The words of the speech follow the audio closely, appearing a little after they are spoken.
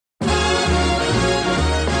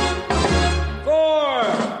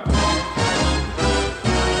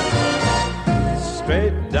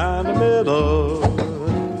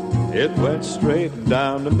It went straight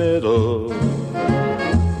down the middle.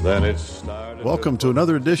 Then it started. Welcome to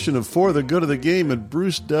another edition of For the Good of the Game. And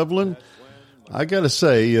Bruce Devlin, I got to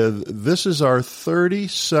say, this is our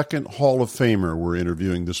 32nd Hall of Famer we're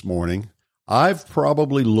interviewing this morning. I've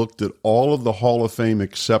probably looked at all of the Hall of Fame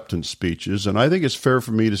acceptance speeches, and I think it's fair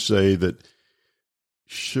for me to say that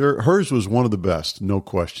hers was one of the best, no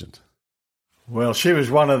question. Well, she was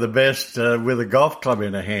one of the best with a golf club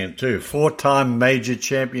in her hand, too. 4-time major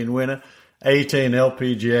champion winner, 18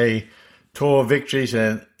 LPGA Tour victories,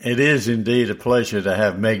 and it is indeed a pleasure to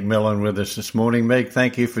have Meg Mallon with us this morning. Meg,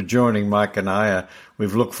 thank you for joining Mike and I.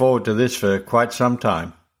 We've looked forward to this for quite some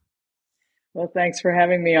time. Well, thanks for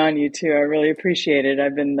having me on, you two. I really appreciate it.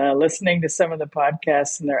 I've been listening to some of the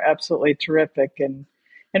podcasts, and they're absolutely terrific and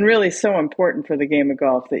really so important for the game of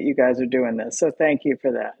golf that you guys are doing this. So thank you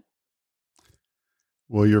for that.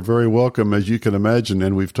 Well, you're very welcome, as you can imagine,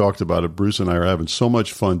 and we've talked about it. Bruce and I are having so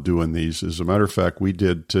much fun doing these. As a matter of fact,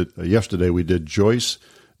 yesterday we did Joyce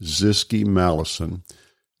Ziske Mallison,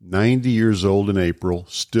 90 years old in April,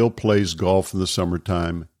 still plays golf in the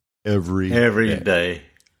summertime every day.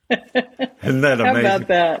 Isn't that amazing? How about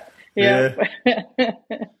that? Yeah.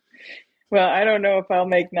 Well, I don't know if I'll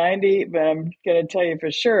make 90, but I'm going to tell you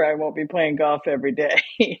for sure I won't be playing golf every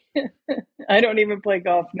day. I don't even play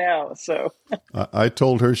golf now. So I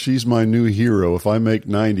told her she's my new hero. If I make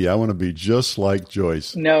 90, I want to be just like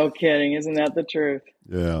Joyce. No kidding. Isn't that the truth?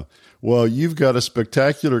 Yeah. Well, you've got a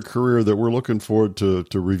spectacular career that we're looking forward to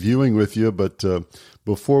reviewing with you. But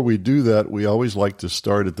before we do that, we always like to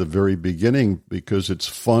start at the very beginning because it's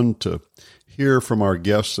fun to hear from our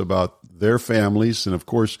guests about their families. And, of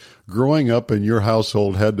course, growing up in your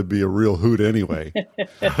household had to be a real hoot anyway.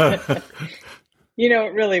 You know,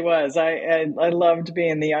 it really was. I loved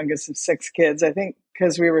being the youngest of 6 kids. I think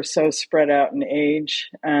because we were so spread out in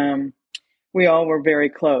age, we all were very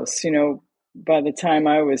close. You know, by the time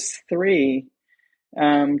I was 3,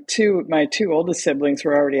 my 2 oldest siblings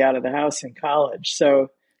were already out of the house in college.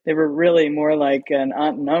 So they were really more like an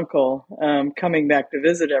aunt and uncle coming back to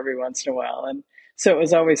visit every once in a while. And so it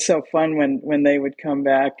was always so fun when they would come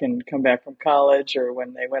back from college or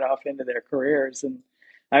when they went off into their careers. And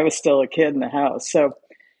I was still a kid in the house. So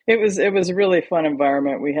it was a really fun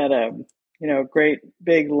environment. We had a, great,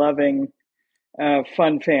 big, loving,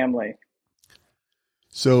 fun family.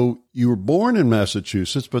 So you were born in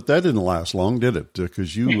Massachusetts, but that didn't last long, did it?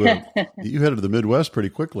 Because you headed to the Midwest pretty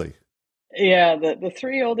quickly. Yeah, the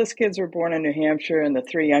 3 oldest kids were born in New Hampshire, and the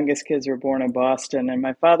 3 youngest kids were born in Boston. And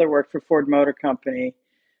my father worked for Ford Motor Company,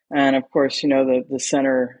 and of course, the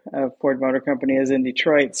center of Ford Motor Company is in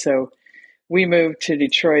Detroit. So we moved to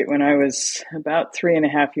Detroit when I was about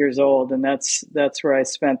 3.5 years old, and that's where I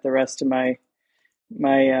spent the rest of my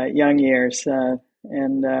young years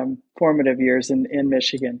and formative years in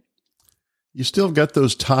Michigan. You still got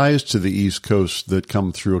those ties to the East Coast that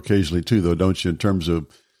come through occasionally too, though, don't you, in terms of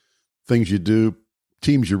things you do,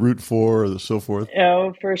 teams you root for, and so forth?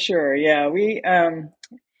 Oh, for sure. Yeah,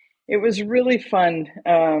 it was really fun.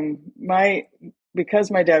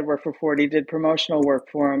 Because my dad worked for Ford, he did promotional work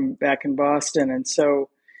for him back in Boston. And so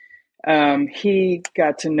he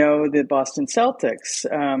got to know the Boston Celtics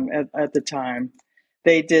at the time.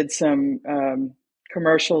 They did some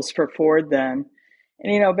commercials for Ford then.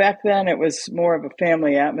 And, back then it was more of a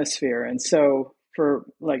family atmosphere. And so for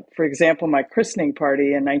example, my christening party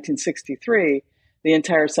in 1963, the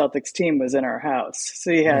entire Celtics team was in our house.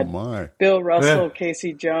 So you had Bill Russell,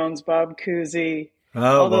 Casey Jones, Bob Cousy,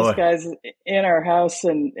 all those guys in our house.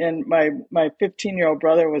 And my 15-year-old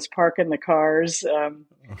brother was parking the cars.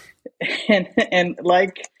 And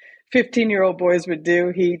like 15-year-old boys would do,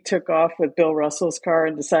 he took off with Bill Russell's car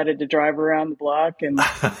and decided to drive around the block. And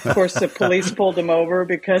of course, the police pulled him over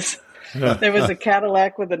because there was a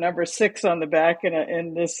Cadillac with the number 6 on the back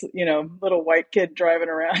and this, little white kid driving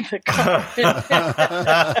around the car.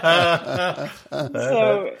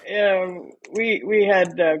 So, we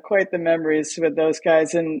had quite the memories with those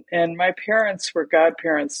guys. And my parents were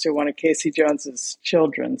godparents to one of Casey Jones's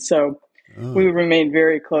children. So we remained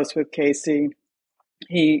very close with Casey.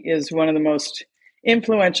 He is one of the most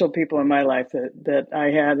influential people in my life that I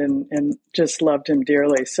had and just loved him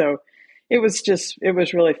dearly. So it was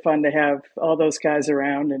really fun to have all those guys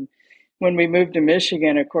around. And when we moved to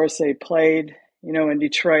Michigan, of course, they played, in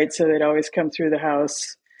Detroit. So they'd always come through the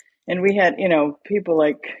house. And we had, people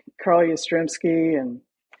like Carl Yastrzemski and,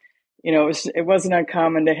 it wasn't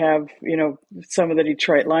uncommon to have, some of the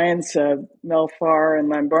Detroit Lions, Mel Farr and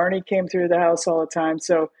Len Barney came through the house all the time.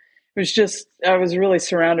 So I was really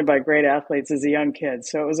surrounded by great athletes as a young kid.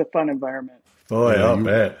 So it was a fun environment. Boy, I'll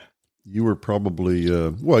bet. You were probably,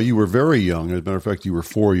 you were very young. As a matter of fact, you were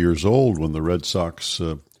 4 years old when the Red Sox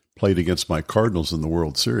played against my Cardinals in the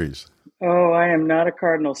World Series. Oh, I am not a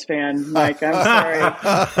Cardinals fan, Mike. I'm sorry.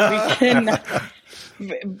 We cannot,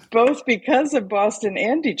 both because of Boston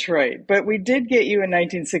and Detroit, but we did get you in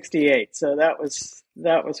 1968, so that was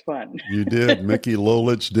fun. You did. Mickey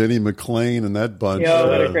Lolich, Denny McClain, and that bunch. Yeah,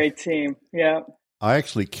 what a great team. Yeah. I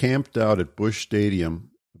actually camped out at Busch Stadium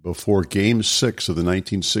before Game 6 of the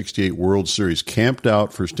 1968 World Series, camped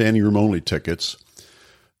out for standing room only tickets.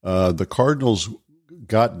 The Cardinals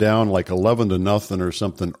got down like 11-0 or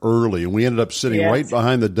something early, and we ended up sitting right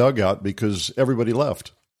behind the dugout because everybody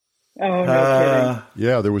left. Oh, no kidding.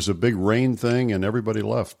 Yeah, there was a big rain thing, and everybody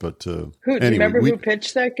left. But do you remember who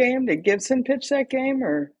pitched that game? Did Gibson pitch that game,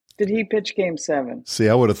 or did he pitch Game 7? See,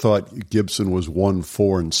 I would have thought Gibson was 1,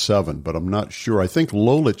 4, and 7, but I'm not sure. I think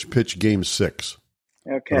Lolich pitched Game 6.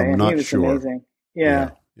 Okay, I'm not he was sure. amazing. Yeah.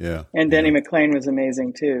 And Denny McClain was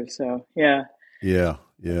amazing too. So yeah. Yeah.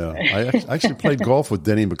 I actually played golf with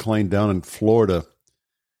Denny McClain down in Florida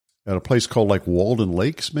at a place called like Walden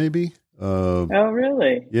Lakes, maybe. Oh,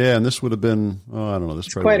 really? Yeah, and this would have been, I don't know. This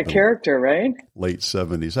is quite a character, right? Late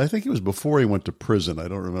 70s. I think it was before he went to prison. I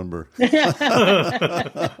don't remember.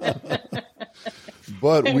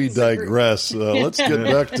 But we digress. Let's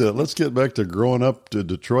get back to growing up to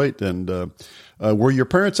Detroit. And were your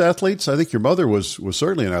parents athletes? I think your mother was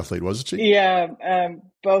certainly an athlete, wasn't she? Yeah,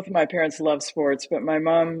 both of my parents love sports, but my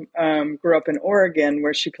mom grew up in Oregon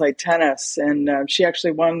where she played tennis, and she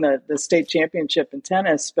actually won the state championship in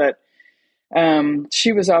tennis. But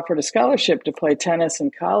she was offered a scholarship to play tennis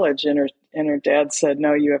in college, and her dad said,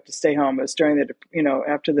 "No, you have to stay home." It was during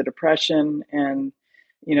after the Depression, and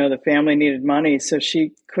the family needed money, so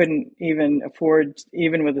she couldn't even afford,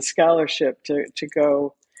 even with a scholarship, to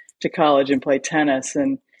go to college and play tennis.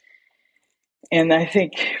 And I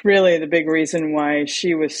think really the big reason why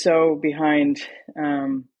she was so behind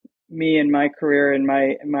me and my career and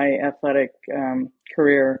my athletic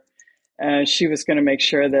career, she was going to make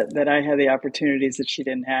sure that I had the opportunities that she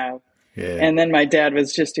didn't have. Yeah. And then my dad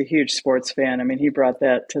was just a huge sports fan. I mean, he brought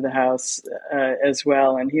that to the house as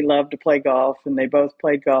well. And he loved to play golf, and they both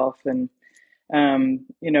played golf, and,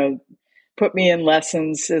 put me in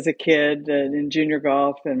lessons as a kid in junior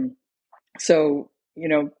golf. And so,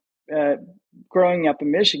 growing up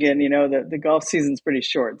in Michigan, the golf season's pretty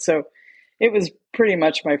short. So it was pretty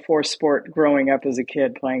much my fourth sport growing up as a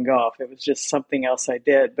kid, playing golf. It was just something else I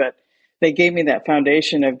did. But they gave me that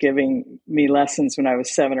foundation of giving me lessons when I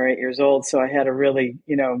was 7 or 8 years old. So I had a really,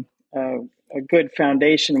 a good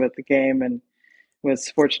foundation with the game, and was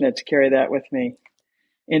fortunate to carry that with me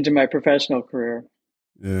into my professional career.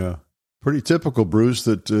 Yeah. Pretty typical, Bruce,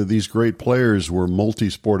 that these great players were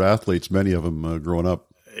multi-sport athletes, many of them growing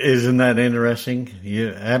up. Isn't that interesting?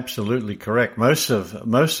 You're absolutely correct. Most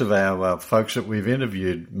of our folks that we've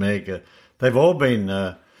interviewed, Meg, they've all been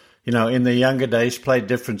in their younger days, played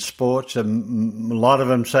different sports, and a lot of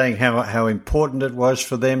them saying how important it was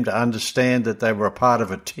for them to understand that they were a part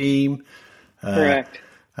of a team. Correct.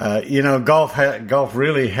 Golf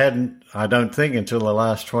really hadn't, I don't think, until the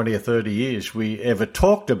last 20 or 30 years, we ever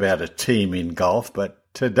talked about a team in golf. But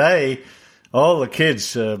today, all the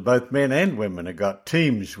kids, both men and women, have got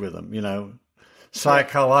teams with them,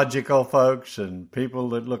 psychological folks and people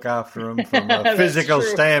that look after them from a physical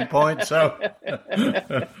standpoint. So...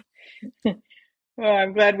 Well,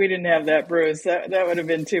 I'm glad we didn't have that, Bruce. That would have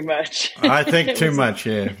been too much. I think too much,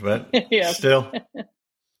 yeah, but still.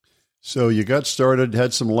 So you got started,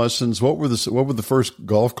 had some lessons. What were the first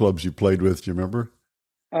golf clubs you played with? Do you remember?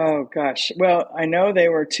 Oh gosh, well, I know they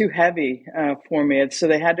were too heavy for me, so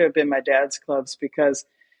they had to have been my dad's clubs, because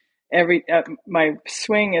my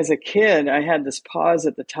swing as a kid, I had this pause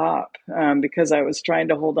at the top because I was trying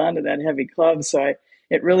to hold on to that heavy club. So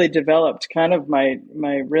it really developed kind of my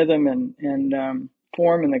rhythm and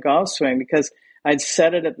form in the golf swing, because I'd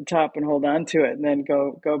set it at the top and hold on to it and then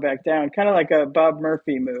go back down, kind of like a Bob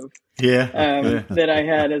Murphy move that I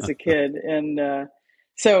had as a kid. And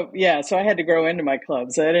so I had to grow into my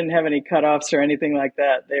clubs. I didn't have any cutoffs or anything like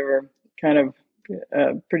that. They were kind of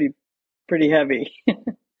pretty heavy.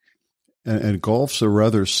 And golf's a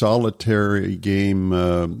rather solitary game.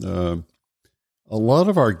 A lot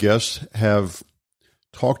of our guests have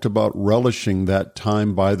talked about relishing that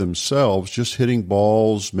time by themselves, just hitting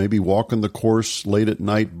balls, maybe walking the course late at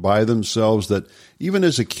night by themselves, that even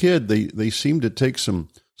as a kid, they seem to take some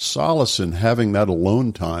solace in having that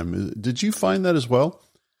alone time. Did you find that as well?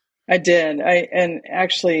 I did. And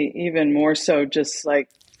actually even more so, just like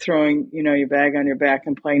throwing, your bag on your back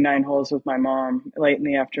and playing 9 holes with my mom late in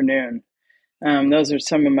the afternoon. Those are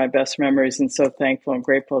some of my best memories, and so thankful and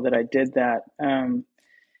grateful that I did that.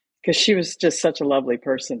 Because she was just such a lovely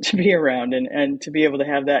person to be around, and to be able to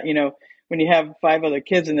have that, when you have 5 other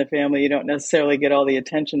kids in the family, you don't necessarily get all the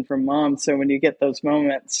attention from mom. So when you get those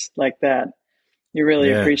moments like that, you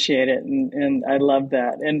really appreciate it. And I love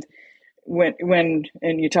that. And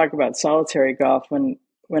and you talk about solitary golf, when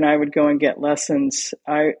I would go and get lessons,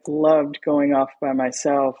 I loved going off by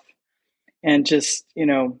myself and just,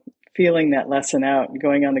 feeling that lesson out and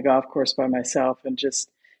going on the golf course by myself and just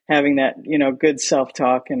having that, good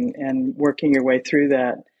self-talk and working your way through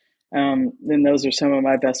that. Then those are some of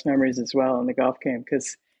my best memories as well in the golf game,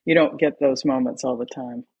 because you don't get those moments all the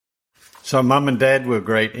time. So mum and dad were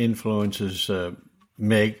great influences,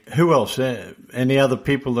 Meg. Who else? Any other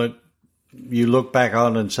people that you look back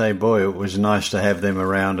on and say, boy, it was nice to have them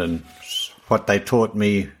around and what they taught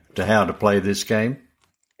me to how to play this game?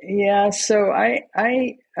 Yeah, so I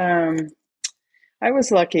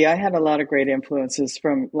was lucky. I had a lot of great influences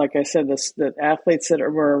from, like I said, the athletes that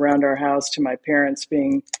were around our house, to my parents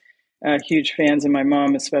being huge fans, and my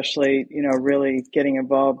mom especially, really getting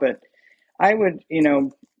involved. But I would,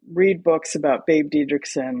 read books about Babe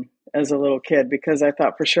Didrikson as a little kid, because I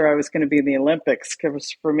thought for sure I was going to be in the Olympics,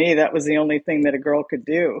 because for me, that was the only thing that a girl could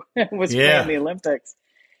do was play in the Olympics.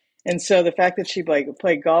 And so the fact that she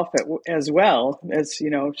played golf as well as,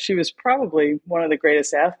 she was probably one of the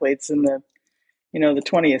greatest athletes in the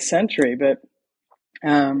 20th century. But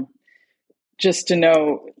just to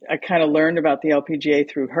know, I kind of learned about the LPGA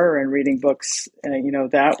through her and reading books,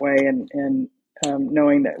 that way, and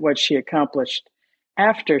knowing that what she accomplished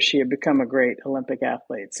after she had become a great Olympic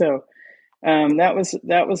athlete. So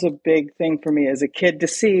that was a big thing for me as a kid, to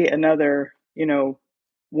see another,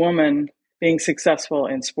 woman being successful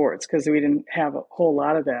in sports, because we didn't have a whole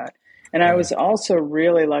lot of that. And I was also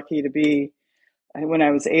really lucky to be, when I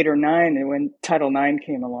was 8 or 9, and when Title IX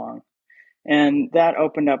came along, and that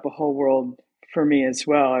opened up a whole world for me as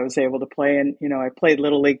well. I was able to play, and I played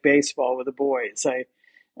Little League baseball with the boys. I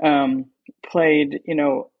played,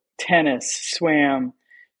 tennis, swam,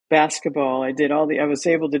 basketball. I was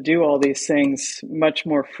able to do all these things much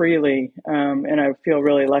more freely, and I feel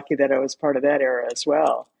really lucky that I was part of that era as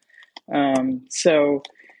well. So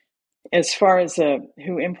as far as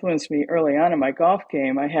who influenced me early on in my golf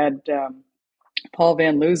game, I had Paul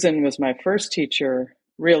Van Loozen was my first teacher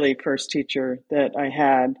that I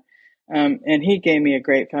had. And he gave me a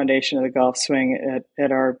great foundation of the golf swing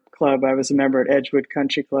at our club. I was a member at Edgewood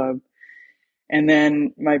Country Club. And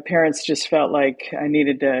then my parents just felt like I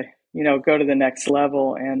needed to, go to the next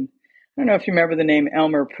level. And I don't know if you remember the name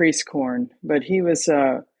Elmer Priestcorn, but he was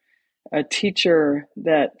a teacher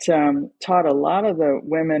that taught a lot of the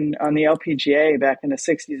women on the LPGA back in the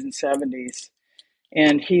 60s and 70s.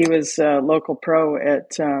 And he was a local pro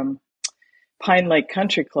at Pine Lake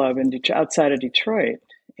Country Club outside of Detroit.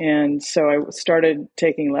 And so I started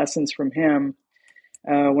taking lessons from him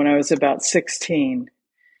when I was about 16.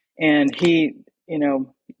 And he,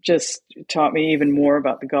 just taught me even more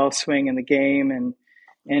about the golf swing and the game,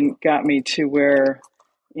 and got me to where,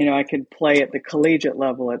 I could play at the collegiate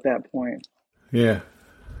level at that point. Yeah.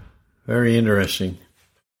 Very interesting.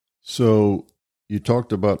 So you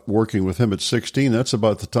talked about working with him at 16. That's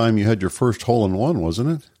about the time you had your first hole-in-one,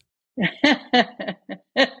 wasn't it?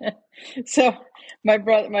 So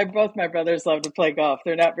both my brothers love to play golf.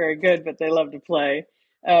 They're not very good, but they love to play.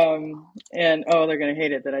 And they're going to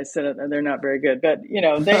hate it that I said it. They're not very good, but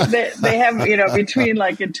they have between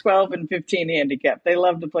like a 12 and 15 handicap. They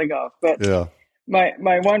love to play golf. But yeah.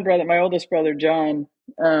 My one brother, my oldest brother John,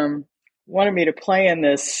 wanted me to play in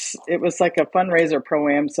this. It was like a fundraiser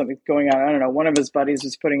pro-am, something going on. I don't know. One of his buddies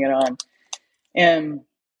was putting it on, and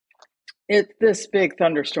this big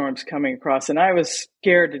thunderstorm's coming across, and I was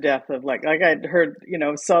scared to death of like I'd heard,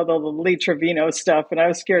 saw the Lee Trevino stuff, and I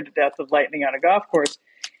was scared to death of lightning on a golf course.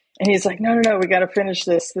 And he's like, no, we got to finish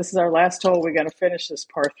this. This is our last hole. We got to finish this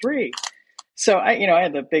par 3. So I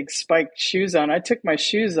had the big spiked shoes on. I took my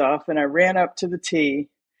shoes off and I ran up to the tee,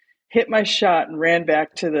 hit my shot, and ran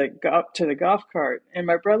back to the golf cart. And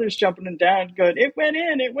my brother's jumping and down, going, "It went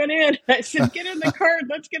in." I said, "Get in the cart.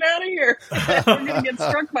 Let's get out of here. We're going to get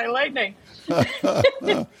struck by lightning." So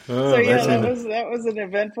yeah, that was an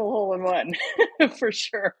eventful hole-in-one for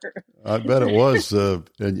sure. I bet it was.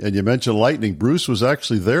 And you mentioned lightning. Bruce was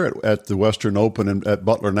actually there at the Western Open and at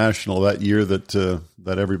Butler National that year that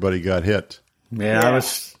everybody got hit. Yeah, I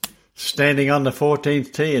was standing on the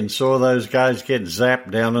 14th tee and saw those guys get zapped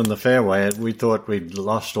down in the fairway. We thought we'd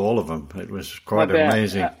lost all of them. It was quite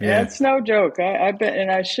amazing. Yeah, it's no joke. I bet, and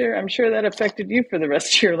I'm sure that affected you for the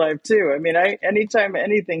rest of your life too. I mean, anytime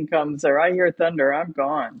anything comes or I hear thunder, I'm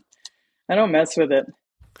gone. I don't mess with it.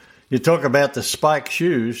 You talk about the spike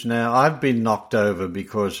shoes. Now, I've been knocked over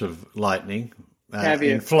because of lightning. Have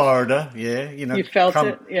you? In Florida? Yeah, you felt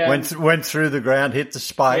it. Yeah, went through the ground, hit the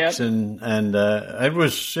spikes, and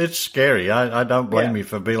it's scary. I don't blame you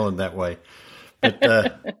for feeling that way,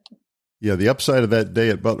 but yeah, the upside of that day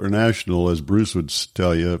at Butler National, as Bruce would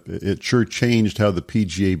tell you, it sure changed how the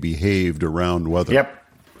PGA behaved around weather. Yep,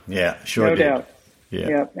 yeah, sure, no did. doubt.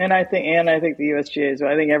 Yeah, and I think the USGA as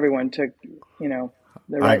well. I think everyone took the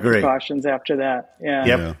right precautions after that.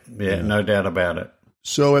 Yeah, yeah, no doubt about it.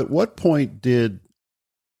 So at what point did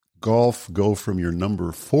golf go from your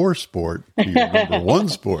number 4 sport to your number 1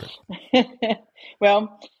 sport?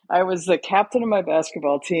 Well, I was the captain of my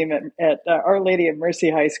basketball team at Our Lady of Mercy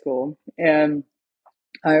High School. And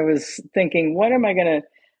I was thinking,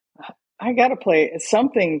 I got to play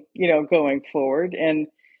something, going forward. And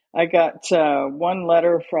I got one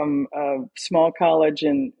letter from a small college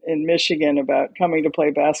in Michigan about coming to play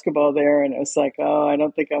basketball there. And it was like, oh, I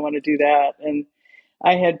don't think I want to do that. And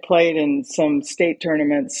I had played in some state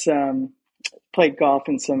tournaments, played golf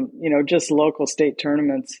in some, just local state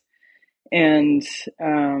tournaments, and,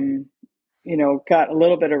 got a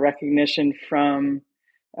little bit of recognition from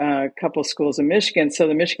a couple schools in Michigan. So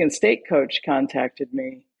the Michigan State coach contacted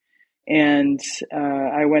me, and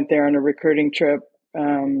I went there on a recruiting trip,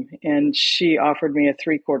 and she offered me a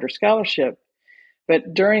 3-quarter scholarship.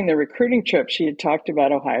 But during the recruiting trip, she had talked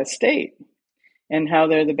about Ohio State and how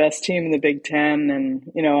they're the best team in the Big Ten, and,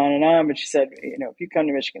 on and on. But she said, if you come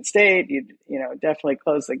to Michigan State, you'd, definitely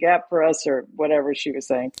close the gap for us, or whatever she was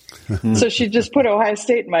saying. So she just put Ohio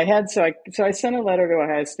State in my head. So I sent a letter to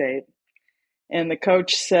Ohio State, and the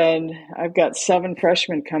coach said, I've got 7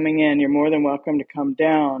 freshmen coming in. You're more than welcome to come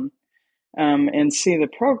down and see the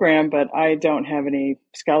program, but I don't have any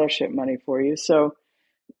scholarship money for you. So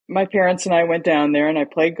my parents and I went down there, and I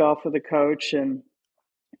played golf with the coach, and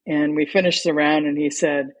we finished the round, and he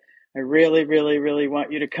said, I really, really, really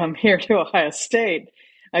want you to come here to Ohio State.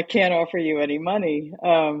 I can't offer you any money.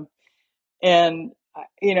 And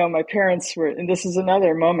my parents were, and this is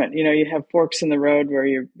another moment, you have forks in the road where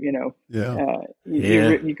you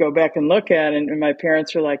go back and look at, and my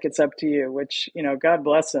parents were like, it's up to you, which, God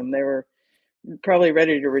bless them. They were probably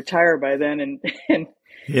ready to retire by then and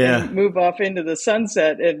move off into the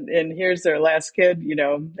sunset. And here's their last kid,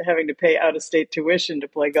 having to pay out of state tuition to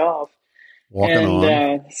play golf.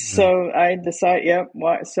 So I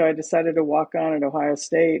decided to walk on at Ohio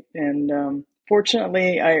State. And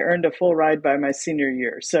fortunately, I earned a full ride by my senior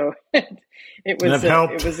year. So it was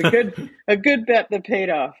a good bet that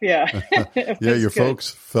paid off. Yeah. Yeah, your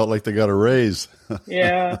folks felt like they got a raise.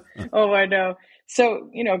 Yeah. Oh, I know. So,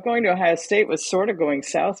 going to Ohio State was sort of going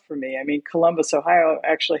south for me. I mean, Columbus, Ohio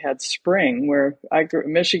actually had spring, where I grew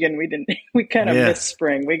in Michigan. We kind of missed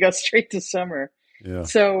spring. We go straight to summer. Yeah.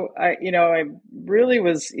 So I really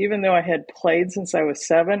was, even though I had played since I was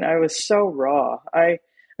 7, I was so raw. I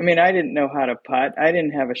didn't know how to putt. I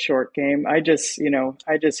didn't have a short game. I just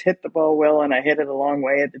hit the ball well, and I hit it a long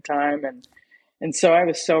way at the time. And so I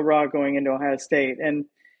was so raw going into Ohio State. And,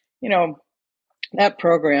 that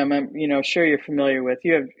program, I'm sure you're familiar with.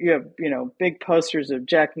 You have big posters of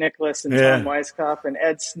Jack Nicklaus and Tom Weiskopf and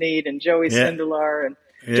Ed Snead and Joey Sindelar and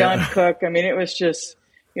John Cook. I mean, it was just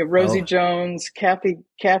Rosie Jones, Kathy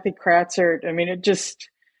Kratzert. I mean, it just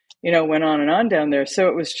went on and on down there. So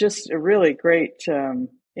it was just a really great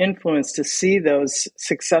influence to see those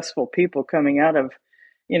successful people coming out of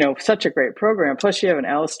such a great program. Plus, you have an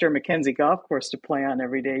Alistair Mackenzie golf course to play on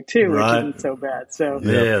every day too, which isn't so bad. So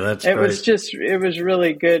that's it great. It was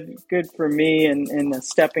really good for me, and a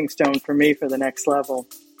stepping stone for me for the next level.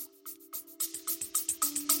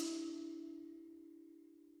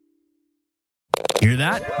 Hear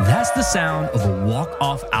that? That's the sound of a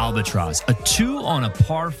walk-off albatross, a 2 on a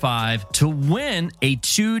par 5 to win a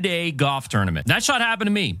 2-day golf tournament. That shot happened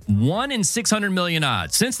to me. 1 in 600 million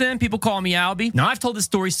odds. Since then, people call me Albie. Now, I've told this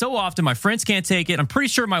story so often, my friends can't take it. I'm pretty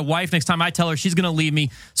sure my wife, next time I tell her, she's going to leave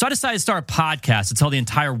me. So I decided to start a podcast to tell the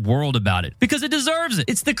entire world about it, because it deserves it.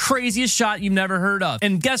 It's the craziest shot you've never heard of.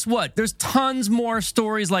 And guess what? There's tons more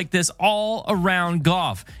stories like this all around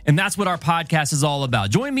golf. And that's what our podcast is all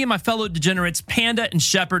about. Join me and my fellow degenerates, Panda and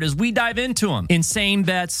Shepard, as we dive into them. Insane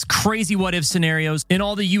bets, crazy what-if scenarios, and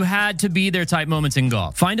all the you had to be there type moments in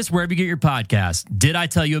golf. Find us wherever you get your podcast. Did I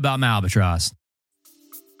tell you about my albatross?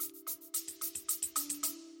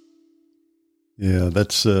 Yeah,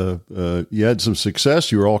 that's you had some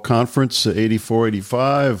success. You were all conference 84,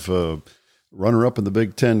 85, runner-up in the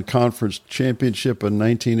Big Ten Conference Championship in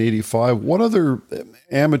 1985. What other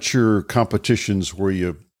amateur competitions were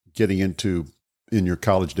you getting into in your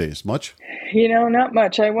college days? Much? Not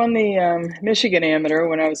much. I won the Michigan Amateur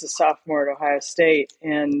when I was a sophomore at Ohio State,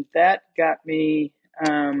 and that got me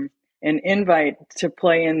an invite to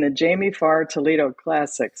play in the Jamie Farr Toledo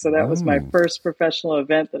Classic. So that was my first professional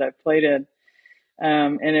event that I played in.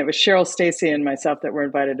 And it was Cheryl Stacy and myself that were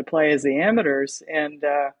invited to play as the amateurs. And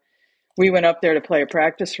we went up there to play a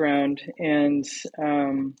practice round, and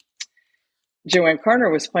Joanne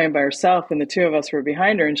Carner was playing by herself, and the two of us were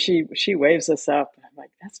behind her, and she waves us up. And I'm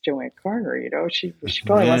like, that's Joanne Carner, she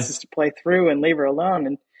probably wants us to play through and leave her alone.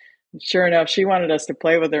 And sure enough, she wanted us to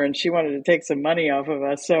play with her, and she wanted to take some money off of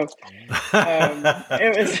us. So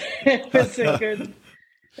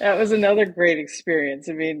that was another great experience.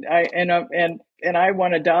 I mean, I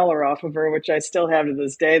won $1 off of her, which I still have to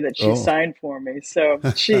this day, that she signed for me. So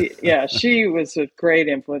she was a great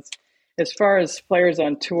influence. As far as players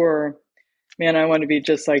on tour, man, I want to be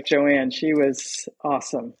just like Joanne. She was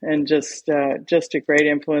awesome and just a great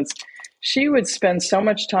influence. She would spend so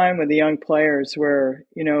much time with the young players where,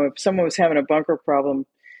 if someone was having a bunker problem,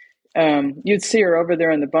 you'd see her over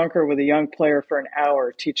there in the bunker with a young player for an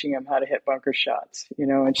hour teaching him how to hit bunker shots,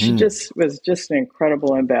 and she just was just an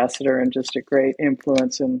incredible ambassador and just a great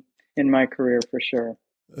influence in my career for sure.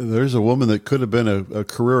 There's a woman that could have been a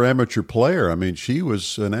career amateur player. I mean, she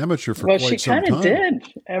was an amateur for quite some time. Well, she kind of did.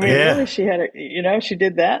 I mean, really, she had she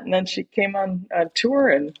did that, and then she came on tour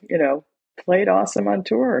and, played awesome on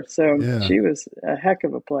tour. So she was a heck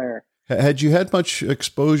of a player. Had you had much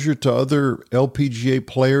exposure to other LPGA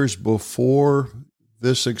players before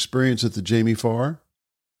this experience at the Jamie Farr?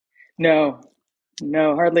 No,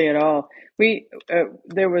 hardly at all.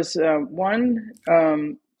 There was one,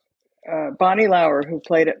 Bonnie Lauer, who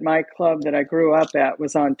played at my club that I grew up at,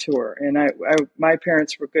 was on tour, and my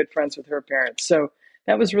parents were good friends with her parents. So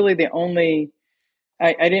that was really the only.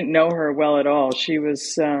 I didn't know her well at all. She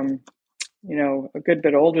was, a good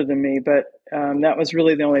bit older than me, but that was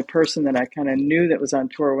really the only person that I kind of knew that was on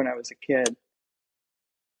tour when I was a kid.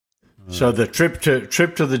 So the trip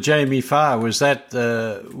to the Jamie Farr, was that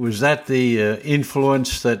the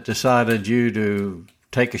influence that decided you to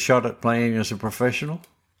take a shot at playing as a professional?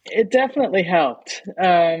 It definitely helped.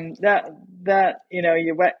 That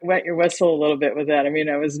you wet your whistle a little bit with that. I mean,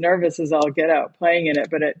 I was nervous as all get out playing in it,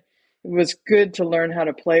 but it was good to learn how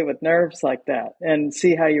to play with nerves like that and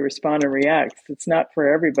see how you respond and react. It's not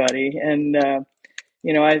for everybody, and I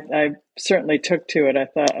certainly took to it. I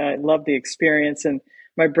thought I loved the experience, and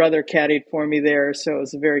my brother caddied for me there, so it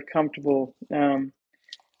was a very comfortable,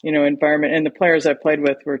 environment. And the players I played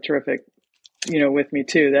with were terrific. With me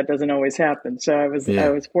too. That doesn't always happen. So I was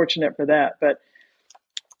fortunate for that. But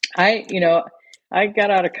I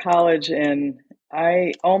got out of college and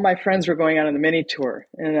all my friends were going out on the mini tour,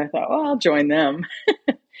 and I thought, well, I'll join them.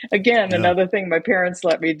 Again, another thing my parents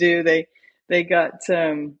let me do. They got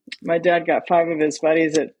my dad got 5 of his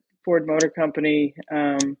buddies at Ford Motor Company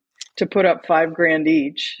to put up $5,000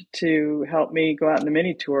 each to help me go out on the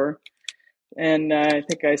mini tour. And I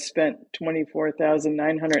think I spent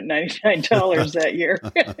 $24,999 that year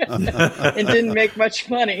and didn't make much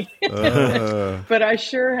money. But I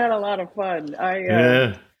sure had a lot of fun.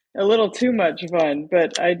 A little too much fun.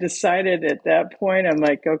 But I decided at that point, I'm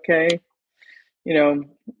like, okay, I'm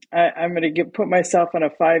going to put myself on a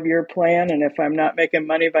 5-year plan. And if I'm not making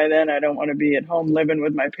money by then, I don't want to be at home living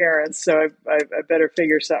with my parents. So I better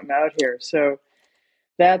figure something out here. So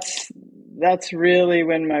that's really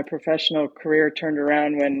when my professional career turned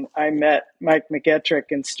around, when I met Mike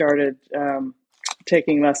McGettrick and started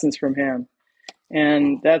taking lessons from him.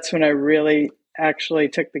 And that's when I really actually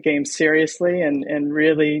took the game seriously and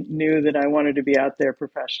really knew that I wanted to be out there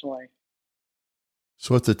professionally.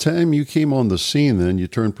 So at the time you came on the scene, then you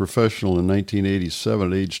turned professional in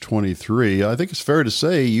 1987 at age 23. I think it's fair to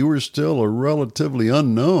say you were still a relatively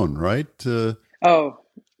unknown, right?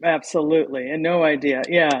 Absolutely. And no idea.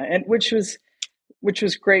 Yeah. And which was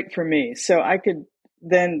great for me. So I could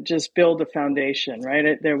then just build a foundation,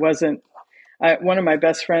 right? There wasn't, one of my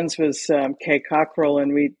best friends was Kay Cockrell,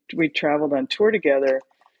 and we traveled on tour together.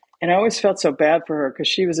 And I always felt so bad for her because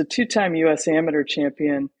she was a 2-time U.S. amateur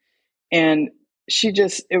champion. And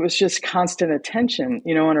it was just constant attention,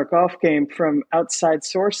 on her golf game from outside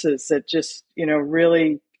sources that just,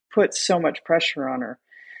 really put so much pressure on her.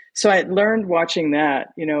 So I learned watching that,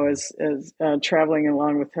 as traveling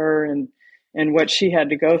along with her and what she had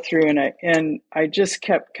to go through. And I just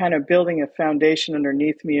kept kind of building a foundation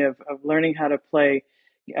underneath me of learning how to play,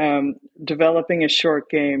 developing a short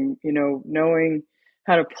game, knowing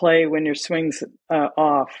how to play when your swing's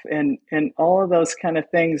off and all of those kind of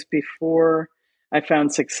things before I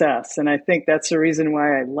found success. And I think that's the reason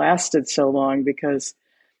why I lasted so long, because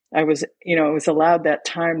I was, I was allowed that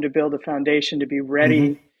time to build a foundation to be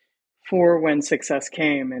ready for when success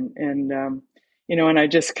came. And I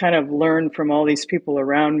just kind of learned from all these people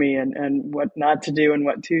around me and what not to do and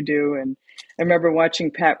what to do. And I remember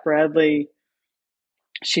watching Pat Bradley.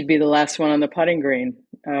 She'd be the last one on the putting green.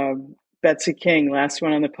 Betsy King, last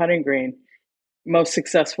one on the putting green, most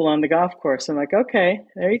successful on the golf course. I'm like, okay,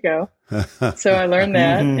 there you go. So I learned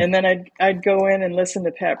that. And then I'd go in and listen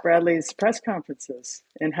to Pat Bradley's press conferences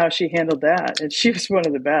and how she handled that. And she was one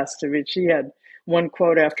of the best. I mean, she had one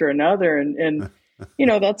quote after another. And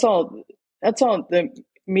that's all the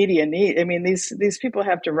media need. I mean, these people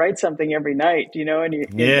have to write something every night, and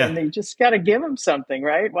you just got to give them something,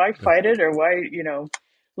 right? Why fight it, or why,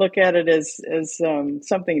 look at it as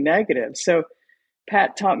something negative? So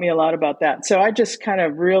Pat taught me a lot about that. So I just kind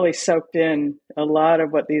of really soaked in a lot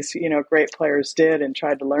of what these, great players did and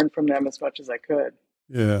tried to learn from them as much as I could.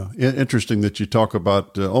 Yeah. Interesting that you talk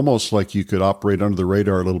about almost like you could operate under the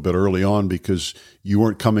radar a little bit early on because you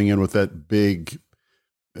weren't coming in with that big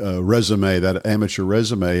resume, that amateur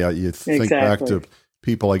resume. You think back to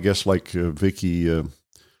people, I guess, like Vicky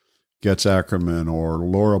Getz Ackerman or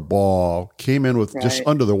Laura Ball came in with just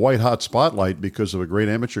under the white hot spotlight because of a great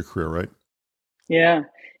amateur career, right? Yeah.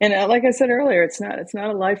 And like I said earlier, it's not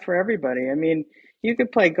a life for everybody. I mean, you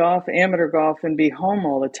could play golf, amateur golf, and be home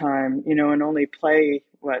all the time, and only play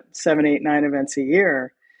 7, 8, 9 events a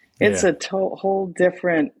year. It's a whole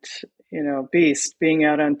different, beast being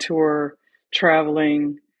out on tour,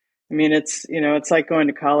 traveling. I mean, it's like going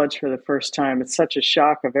to college for the first time. It's such a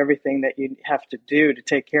shock of everything that you have to do to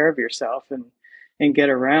take care of yourself and get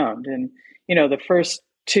around. And, the first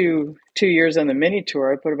two years on the mini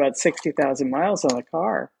tour, I put about 60,000 miles on the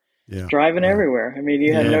car, driving everywhere. I mean,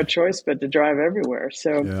 you had no choice but to drive everywhere.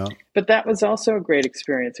 So, but that was also a great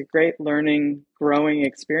experience, a great learning, growing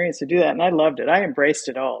experience to do that. And I loved it. I embraced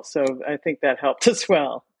it all. So I think that helped as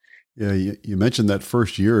well. Yeah, you mentioned that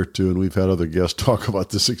first year or two, and we've had other guests talk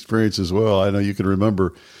about this experience as well. I know you can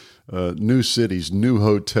remember new cities, new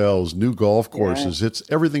hotels, new golf courses.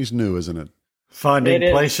 Everything's new, isn't it? Finding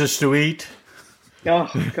places to eat. Oh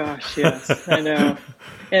gosh, yes, I know,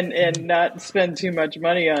 and not spend too much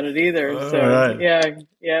money on it either. So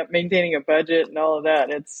maintaining a budget and all of that.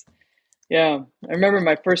 I remember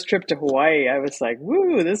my first trip to Hawaii. I was like,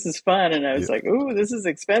 "Woo, this is fun," and I was like, "Ooh, this is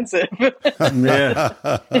expensive."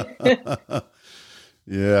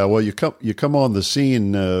 Yeah. Well, you come on the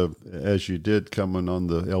scene as you did coming on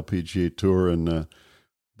the LPGA tour, and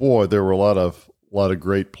boy, there were a lot of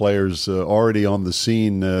great players already on the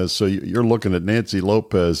scene. So you're looking at Nancy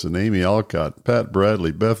Lopez and Amy Alcott, Pat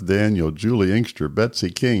Bradley, Beth Daniel, Julie Inkster, Betsy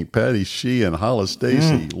King, Patty Sheehan, Hollis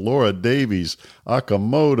Stacy, Laura Davies,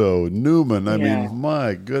 Akamoto, Newman. I mean,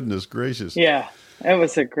 my goodness gracious. Yeah, it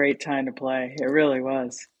was a great time to play. It really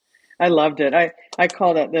was. I loved it. I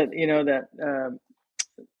call that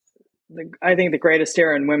I think the greatest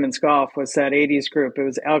era in women's golf was that 80s group. It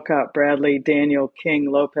was Alcott, Bradley, Daniel,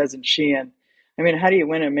 King, Lopez, and Sheehan. I mean, how do you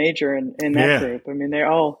win a major in that group? I mean, they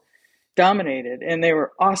all dominated, and they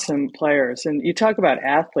were awesome players. And you talk about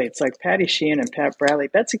athletes like Patty Sheehan and Pat Bradley.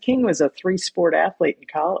 Betsy King was a 3-sport athlete in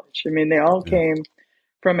college. I mean, they all came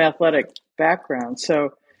from athletic backgrounds.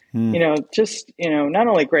 So, not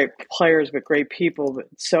only great players, but great people, but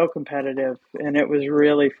so competitive. And it was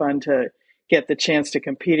really fun to get the chance to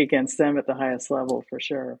compete against them at the highest level, for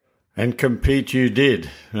sure. And compete you did.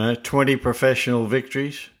 20 professional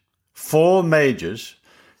victories. 4 majors,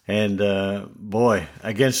 and boy,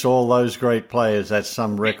 against all those great players, that's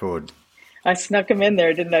some record. I snuck them in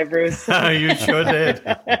there, didn't I, Bruce? You sure did.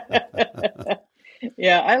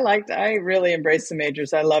 I really embraced the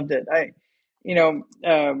majors. I loved it. I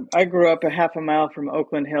grew up a half a mile from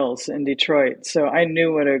Oakland Hills in Detroit, so I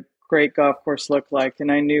knew what a great golf course looked like,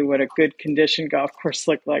 and I knew what a good conditioned golf course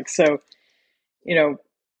looked like. So,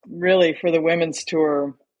 really for the women's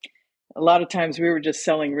tour, a lot of times we were just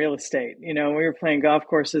selling real estate. We were playing golf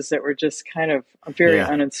courses that were just kind of very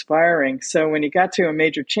uninspiring. So when you got to a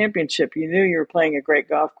major championship, you knew you were playing a great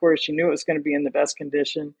golf course. You knew it was going to be in the best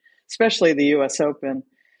condition, especially the U.S. Open.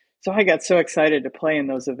 So I got so excited to play in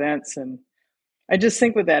those events. And I just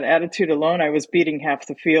think with that attitude alone, I was beating half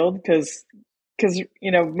the field because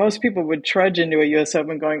most people would trudge into a U.S.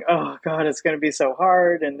 Open going, oh, God, it's going to be so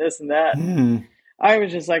hard and this and that. I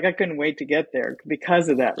was just like, I couldn't wait to get there because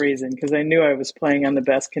of that reason, because I knew I was playing on the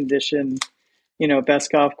best condition,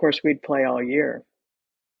 best golf course we'd play all year.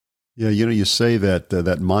 Yeah, you say that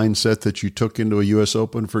that mindset that you took into a U.S.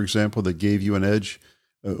 Open, for example, that gave you an edge.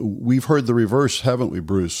 We've heard the reverse, haven't we,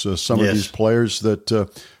 Bruce? Some of these players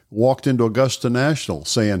that walked into Augusta National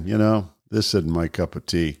saying, this isn't my cup of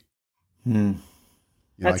tea.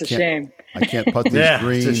 That's a shame. I can't putt these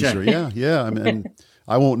greens. Or I mean,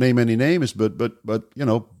 I won't name any names, but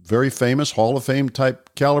very famous Hall of Fame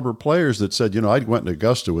type caliber players that said, I went to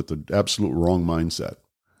Augusta with the absolute wrong mindset.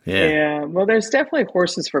 Yeah. Well, there's definitely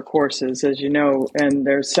horses for courses, as you know, and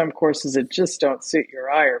there's some courses that just don't suit your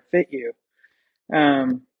eye or fit you.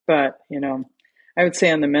 But I would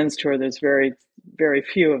say on the men's tour, there's very, very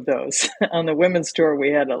few of those. On the women's tour, we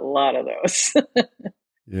had a lot of those.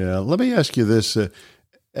 Yeah. Let me ask you this.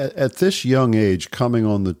 At this young age, coming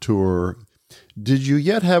on the tour, did you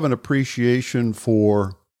yet have an appreciation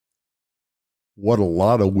for what a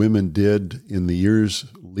lot of women did in the years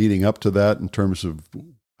leading up to that in terms of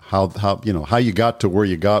how you got to where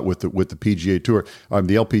you got with the PGA Tour,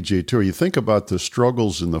 the LPGA Tour? You think about the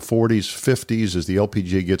struggles in the 40s, 50s as the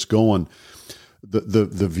LPGA gets going.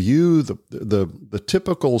 The view, the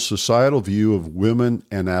typical societal view of women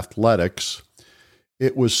and athletics,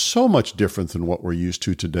 it was so much different than what we're used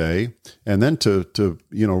to today. And then to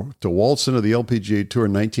waltz into the LPGA Tour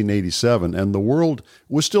in 1987, and the world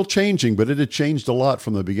was still changing, but it had changed a lot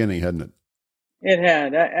from the beginning, hadn't it? It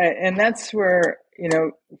had, and that's where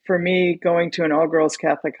for me, going to an all-girls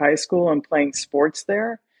Catholic high school and playing sports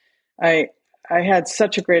there, I had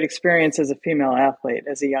such a great experience as a female athlete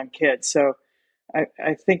as a young kid. So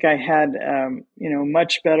I think I had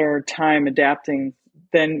much better time adapting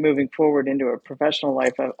then moving forward into a professional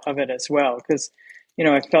life of it as well, because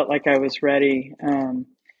I felt like I was ready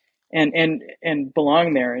and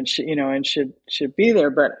belong there and should be there.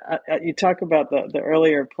 But you talk about the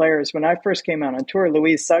earlier players. When I first came out on tour,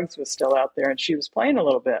 Louise Suggs was still out there and she was playing a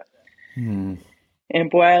little bit. And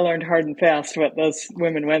boy, I learned hard and fast what those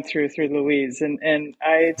women went through Louise. And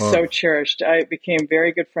I so cherished. I became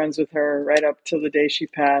very good friends with her right up till the day she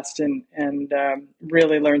passed, and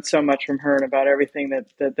really learned so much from her and about everything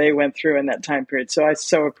that they went through in that time period. So I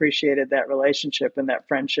so appreciated that relationship and that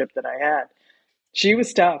friendship that I had. She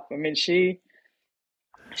was tough. I mean, they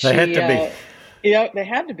had to be. They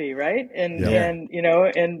had to be, right? And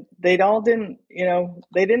and they all didn't,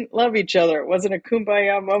 they didn't love each other. It wasn't a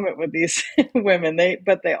kumbaya moment with these women.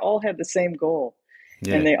 But they all had the same goal,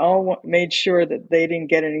 and they all made sure that they didn't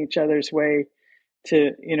get in each other's way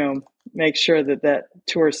to, make sure that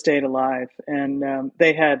tour stayed alive. And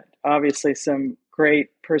they had obviously some great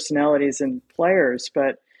personalities and players,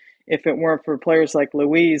 but if it weren't for players like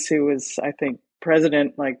Louise, who was, I think,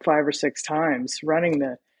 president like 5 or 6 times, running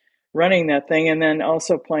that thing, and then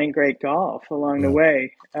also playing great golf along the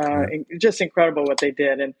way. Just incredible what they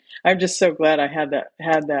did. And I'm just so glad I had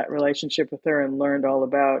that relationship with her and learned all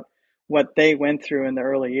about what they went through in the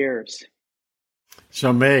early years.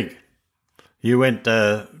 So Meg, you went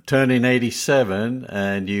turning 87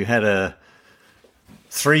 and you had a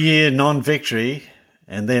 3-year non-victory.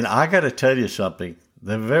 And then I got to tell you something.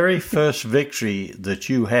 The very first victory that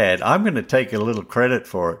you had, I'm going to take a little credit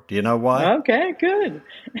for it. Do you know why? Okay, good.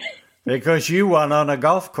 Because you won on a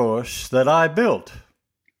golf course that I built.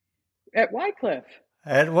 At Wycliffe?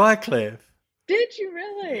 At Wycliffe. Did you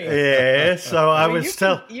really? Yeah, so I was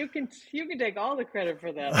telling... You can take all the credit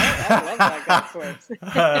for that. I love that golf course.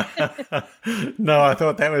 No, I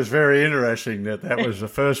thought that was very interesting that was the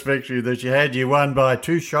first victory that you had. You won by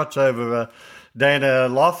 2 shots over Dana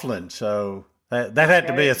Laughlin, so... That had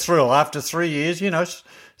to be a thrill. After 3 years,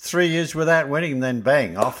 3 years without winning, then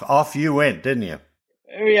bang, off you went, didn't you?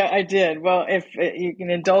 Yeah, I did. Well, if you can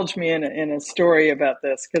indulge me in a story about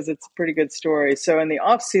this, because it's a pretty good story. So in the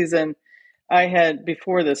off season, I had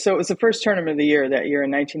before this. So it was the first tournament of the year that year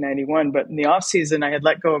in 1991. But in the off season, I had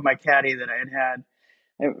let go of my caddy that I had.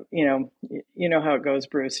 You know how it goes,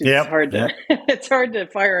 Bruce. It's hard to it's hard to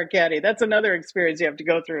fire a caddy. That's another experience you have to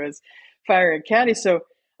go through is fire a caddy. So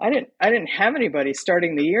I didn't have anybody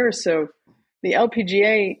starting the year, so the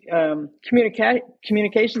LPGA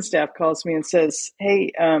communication staff calls me and says,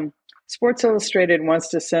 "Hey, Sports Illustrated wants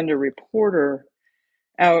to send a reporter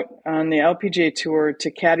out on the LPGA tour to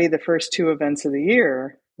caddy the first 2 events of the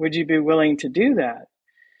year. Would you be willing to do that?"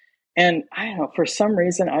 And I don't know, for some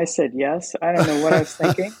reason I said yes. I don't know what I was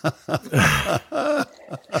thinking.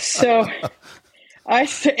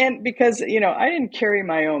 And because, I didn't carry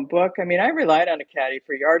my own book. I mean, I relied on a caddy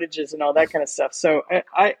for yardages and all that kind of stuff. So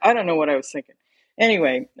I don't know what I was thinking.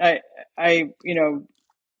 Anyway, I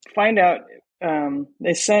find out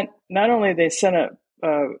they sent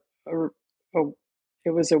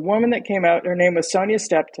it was a woman that came out. Her name was Sonia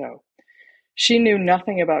Steptoe. She knew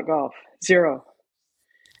nothing about golf, zero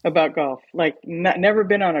about golf, like never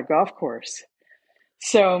been on a golf course.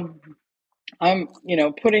 So I'm,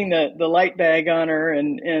 putting the light bag on her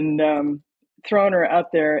and throwing her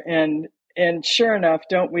out there. And sure enough,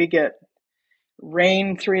 don't we get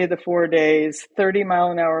rain 3 of the 4 days,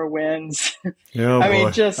 30-mile-an-hour winds. Oh, I mean,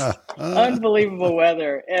 boy. just unbelievable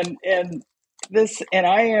weather. And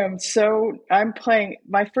I'm playing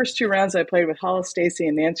my first 2 rounds. I played with Hollis Stacy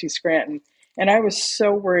and Nancy Scranton, and I was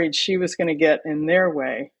so worried she was going to get in their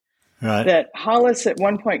way. Right. That Hollis at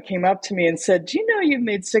one point came up to me and said, "Do you know you've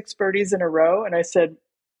made 6 birdies in a row?" And I said,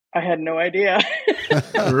 "I had no idea."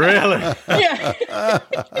 Really? Yeah.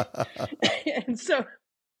 And so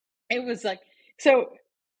it was like,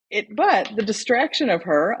 but the distraction of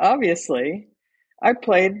her, obviously, I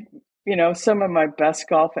played, some of my best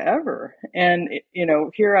golf ever. And,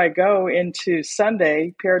 here I go into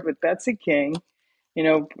Sunday paired with Betsy King,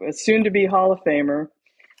 soon to be Hall of Famer,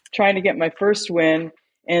 trying to get my first win.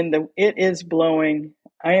 And it is blowing.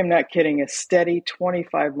 I am not kidding. A steady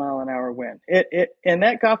 25-mile-an-hour wind. And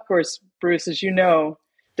that golf course, Bruce, as you know,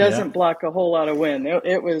 doesn't block a whole lot of wind.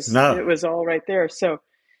 It was all right there. So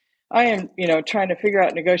I am, trying to figure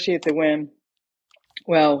out, negotiate the win.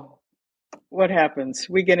 Well, what happens?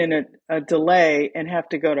 We get in a delay and have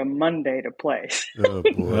to go to Monday to play. Oh,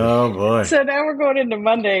 boy. Oh, boy. So now we're going into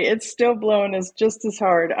Monday. It's still blowing just as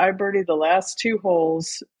hard. I birdied the last 2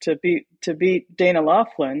 holes to beat Dana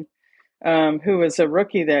Laughlin, who was a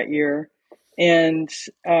rookie that year, and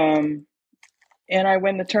I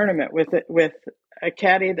win the tournament with a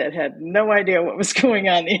caddy that had no idea what was going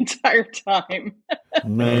on the entire time.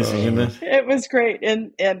 Amazing, isn't it? It was great,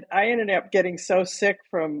 and I ended up getting so sick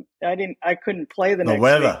from I couldn't play the next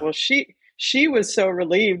weather. week. Well, she was so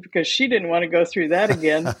relieved because she didn't want to go through that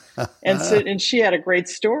again, and she had a great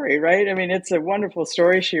story, right? I mean, it's a wonderful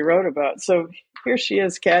story she wrote about. So here she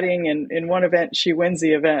is caddying, and in one event she wins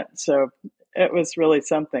the event. So it was really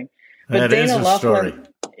something. But That is a story.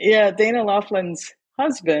 Dana Laughlin's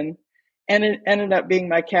husband, and it ended up being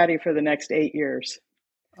my caddy for the next 8 years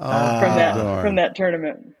from that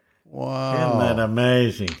tournament. Wow. Isn't that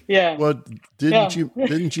amazing? Yeah. Well,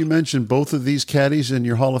 didn't you mention both of these caddies in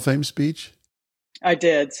your Hall of Fame speech? I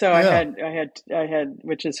did. So I had,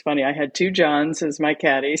 which is funny. I had 2 Johns as my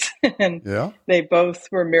caddies, and they both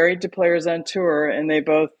were married to players on tour, and they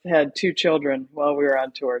both had 2 children while we were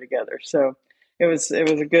on tour together. So it was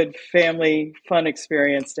a good family, fun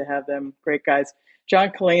experience to have them. Great guys.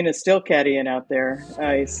 John Colleen is still caddying out there.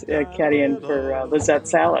 He's caddying for Lizette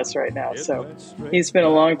Salas right now. So he's been a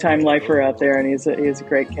long-time lifer out there, and he's a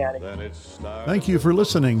great caddy. Thank you for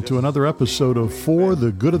listening to another episode of For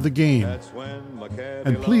the Good of the Game.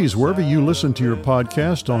 And please, wherever you listen to your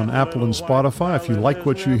podcast on Apple and Spotify, if you like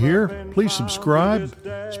what you hear, please subscribe,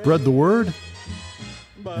 spread the word,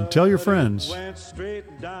 and tell your friends.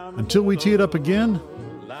 Until we tee it up again,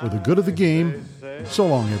 for the good of the game, so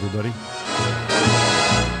long, everybody.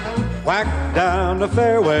 Whack down the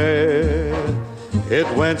fairway,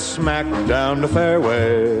 it went smack down the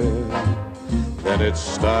fairway. Then it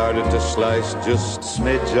started to slice just a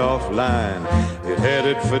smidge off line. It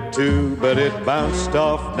headed for 2, but it bounced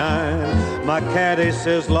off 9. My caddy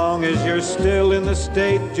says, long as you're still in the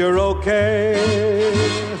state, you're okay.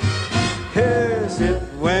 Yes, it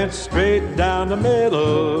went straight down the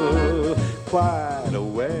middle, quite a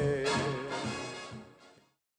way.